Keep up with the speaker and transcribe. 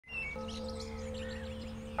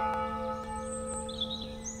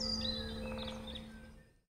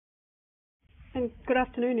And good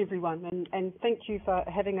afternoon, everyone, and thank you for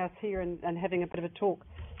having us here and having a bit of a talk.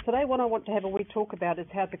 Today, what I want to have a wee talk about is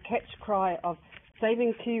how the catch cry of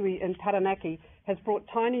saving Kiwi in Taranaki has brought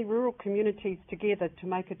tiny rural communities together to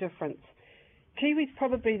make a difference. Kiwi is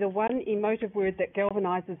probably the one emotive word that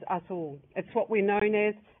galvanises us all. It's what we're known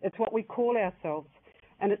as, it's what we call ourselves,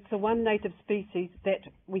 and it's the one native species that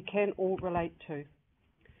we can all relate to.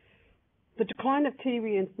 The decline of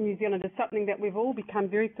Kiwi in New Zealand is something that we've all become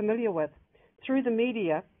very familiar with. Through the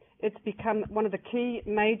media, it's become one of the key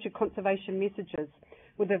major conservation messages,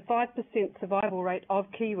 with a 5% survival rate of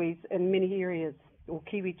Kiwis in many areas, or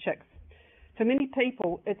Kiwi chicks. For many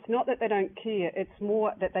people, it's not that they don't care, it's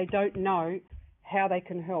more that they don't know how they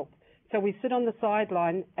can help. So we sit on the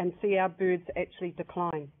sideline and see our birds actually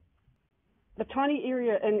decline. The tiny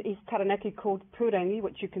area in East Taranaki called Purangi,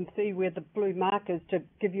 which you can see where the blue mark is to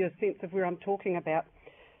give you a sense of where I'm talking about,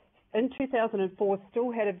 in 2004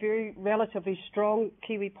 still had a very relatively strong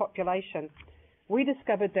Kiwi population. We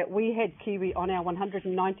discovered that we had Kiwi on our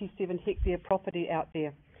 197 hectare property out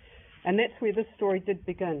there, and that's where this story did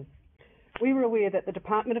begin. We were aware that the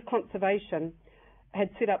Department of Conservation had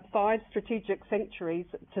set up 5 strategic sanctuaries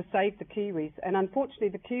to save the Kiwis, and unfortunately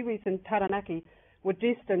the Kiwis in Taranaki were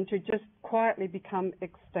destined to just quietly become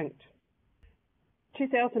extinct.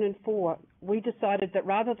 2004, we decided that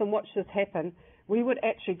rather than watch this happen, we would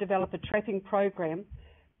actually develop a trapping program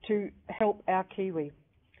to help our Kiwi.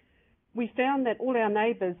 We found that all our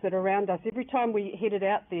neighbours that are around us, every time we headed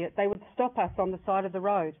out there, they would stop us on the side of the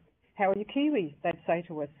road. "How are your Kiwi?" they'd say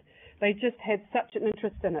to us. They just had such an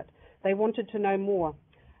interest in it. They wanted to know more.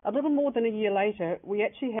 A little more than a year later, we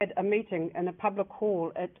actually had a meeting in a public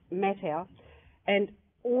hall at Matau, and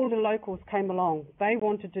all the locals came along. They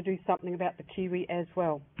wanted to do something about the Kiwi as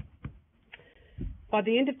well. By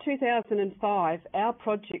the end of 2005, our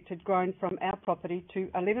project had grown from our property to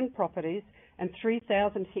 11 properties and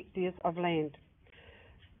 3,000 hectares of land.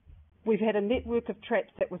 We've had a network of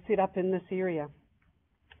traps that were set up in this area.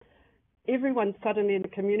 Everyone suddenly in the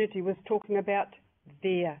community was talking about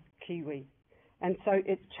their Kiwi, and so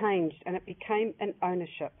it changed and it became an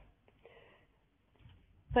ownership.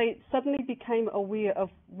 They suddenly became aware of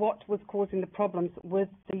what was causing the problems with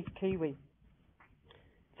these Kiwi.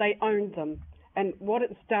 They owned them. And what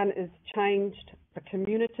it's done is changed the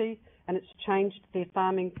community and it's changed their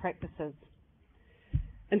farming practices.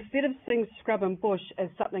 Instead of seeing scrub and bush as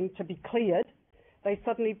something to be cleared, they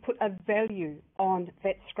suddenly put a value on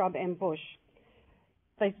that scrub and bush.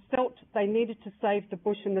 They felt they needed to save the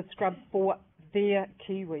bush and the scrub for their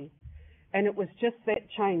Kiwi. And it was just that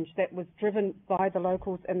change that was driven by the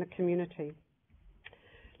locals and the community.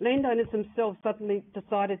 Landowners themselves suddenly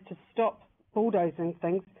decided to stop bulldozing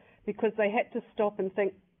things, because they had to stop and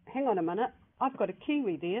think, hang on a minute, I've got a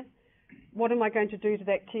Kiwi there. What am I going to do to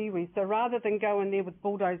that Kiwi? So rather than go in there with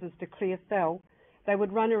bulldozers to clear fell, they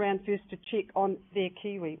would run around first to check on their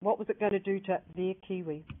Kiwi. What was it going to do to their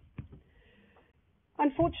Kiwi?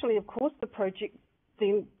 Unfortunately, of course, the project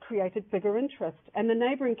then created bigger interest, and the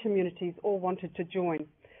neighbouring communities all wanted to join.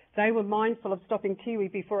 They were mindful of stopping Kiwi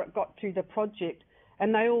before it got to the project,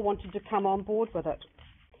 and they all wanted to come on board with it.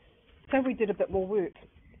 So we did a bit more work.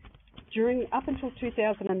 Up until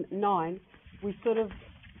 2009, we sort of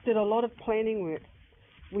did a lot of planning work.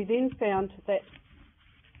 We then found that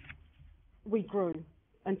we grew.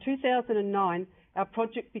 In 2009, our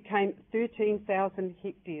project became 13,000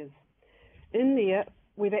 hectares. In there,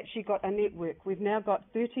 we've actually got a network. We've now got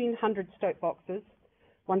 1,300 stoke boxes,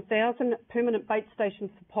 1,000 permanent bait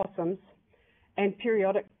stations for possums, and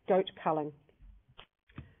periodic goat culling.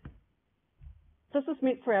 This has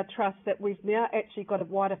meant for our trust that we've now actually got a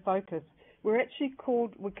wider focus. We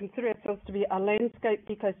consider ourselves to be a landscape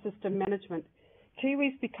ecosystem management.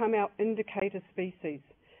 Kiwis become our indicator species.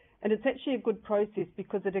 And it's actually a good process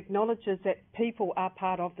because it acknowledges that people are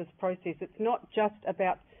part of this process. It's not just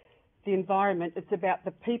about the environment, it's about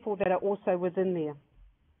the people that are also within there.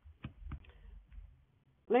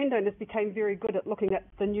 Landowners became very good at looking at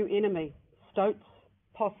the new enemy, stoats,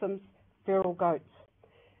 possums, feral goats.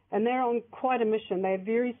 And they're on quite a mission. They're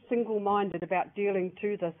very single-minded about dealing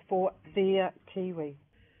to this for their Kiwi.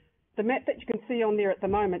 The map that you can see on there at the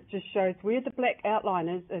moment just shows where the black outline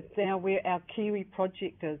is now where our Kiwi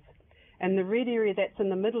project is. And the red area that's in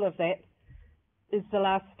the middle of that is the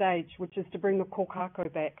last stage, which is to bring the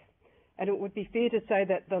kōkako back. And it would be fair to say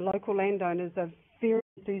that the local landowners are very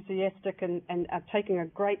enthusiastic and are taking a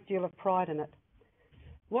great deal of pride in it.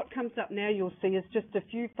 What comes up now you'll see is just a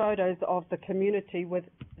few photos of the community with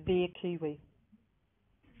their Kiwi.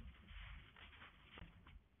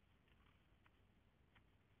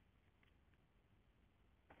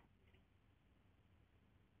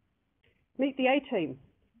 Meet the A-team.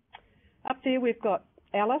 Up there we've got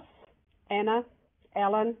Alice, Anna,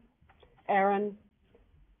 Alan, Aaron,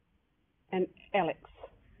 and Alex.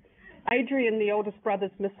 Adrian, the oldest brother's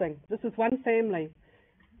missing. This is one family.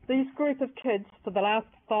 These group of kids for the last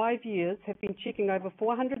 5 years have been checking over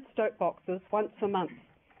 400 stoke boxes once a month.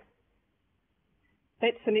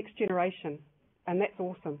 That's the next generation, and that's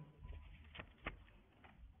awesome.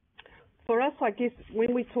 For us, I guess,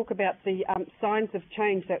 when we talk about the signs of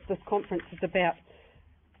change that this conference is about,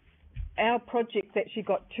 our project's actually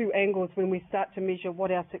got two angles when we start to measure what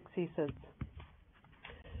our success is.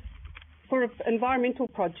 For an environmental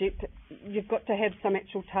project, you've got to have some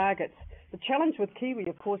actual targets. The challenge with Kiwi,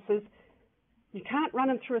 of course, is you can't run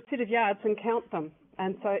them through a set of yards and count them,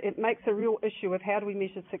 and so it makes a real issue of how do we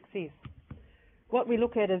measure success. What we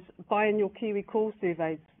look at is biannual Kiwi call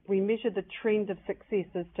surveys. We measure the trend of success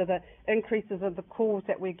as to the increases of the calls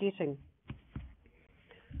that we're getting.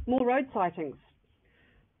 More road sightings.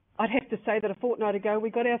 I'd have to say that a fortnight ago we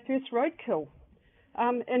got our first roadkill,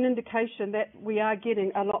 an indication that we are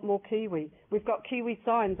getting a lot more Kiwi. We've got Kiwi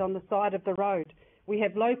signs on the side of the road. We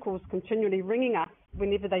have locals continually ringing us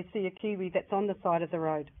whenever they see a Kiwi that's on the side of the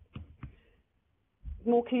road.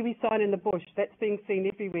 More Kiwi sign in the bush, that's being seen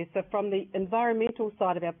everywhere. So from the environmental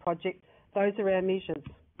side of our project, those are our measures.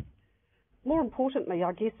 More importantly,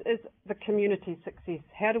 I guess, is the community success.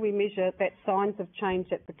 How do we measure that signs of change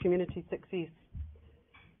at the community success?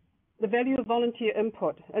 The value of volunteer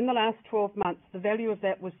input. In the last 12 months, the value of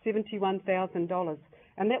that was $71,000,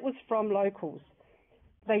 and that was from locals.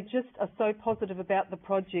 They just are so positive about the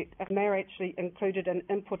project, and they're actually included and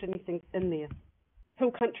input anything in there. Hill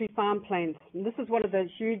country farm plans. And this is one of the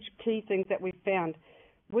huge key things that we've found.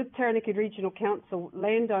 With Taranaki Regional Council,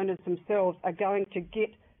 landowners themselves are going to get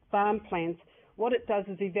farm plans. What it does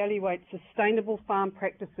is evaluate sustainable farm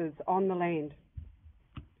practices on the land.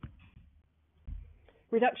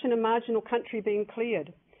 Reduction in marginal country being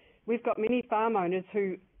cleared. We've got many farm owners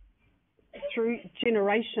who, through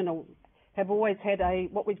generational, have always had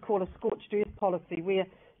what we'd call a scorched earth policy, where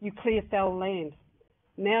you clear foul land.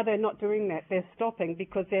 Now they're not doing that. They're stopping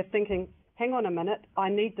because they're thinking, hang on a minute, I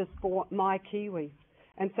need this for my Kiwi.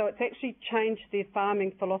 And so it's actually changed their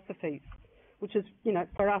farming philosophies, which is,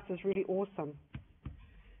 for us is really awesome.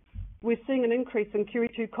 We're seeing an increase in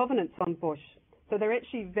Kiritu covenants on bush. So they're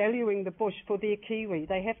actually valuing the bush for their Kiwi.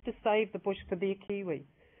 They have to save the bush for their Kiwi.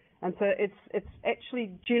 And so it's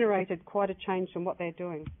actually generated quite a change in what they're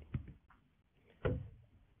doing.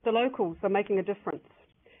 The locals are making a difference.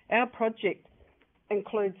 Our project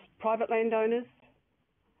includes private landowners,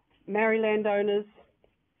 Maori landowners,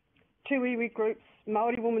 two iwi groups,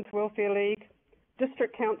 Māori Women's Welfare League,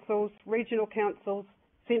 district councils, regional councils,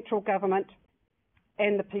 central government,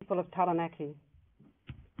 and the people of Taranaki.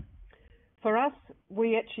 For us,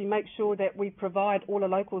 we actually make sure that we provide all the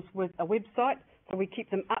locals with a website, so we keep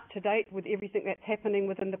them up to date with everything that's happening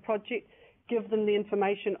within the project, give them the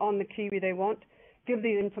information on the Kiwi they want, give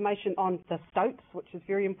them the information on the stokes, which is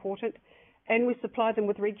very important, and we supply them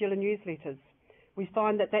with regular newsletters. We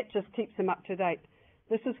find that just keeps them up to date.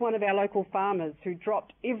 This is one of our local farmers who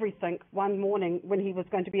dropped everything one morning when he was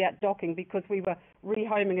going to be out docking because we were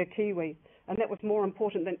rehoming a Kiwi, and that was more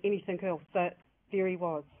important than anything else, so there he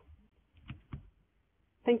was.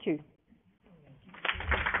 Thank you.